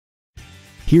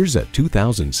Here's a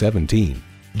 2017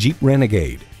 Jeep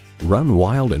Renegade. Run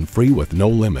wild and free with no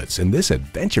limits in this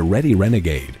adventure-ready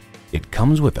Renegade. It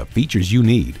comes with the features you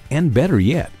need and, better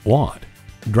yet, want.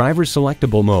 Driver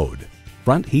selectable mode,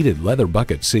 front heated leather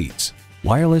bucket seats,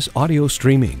 wireless audio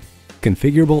streaming,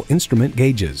 configurable instrument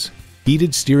gauges,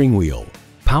 heated steering wheel,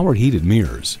 power heated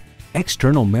mirrors,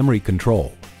 external memory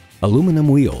control, aluminum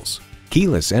wheels,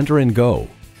 keyless enter and go,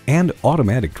 and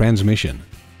automatic transmission.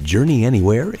 Journey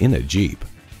anywhere in a Jeep.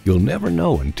 You'll never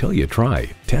know until you try.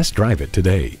 Test drive it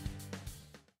today.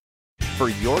 For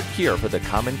your cure for the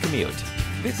common commute,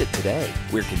 visit today.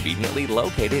 We're conveniently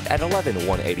located at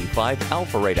 11185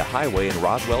 Alpharetta Highway in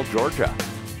Roswell, Georgia.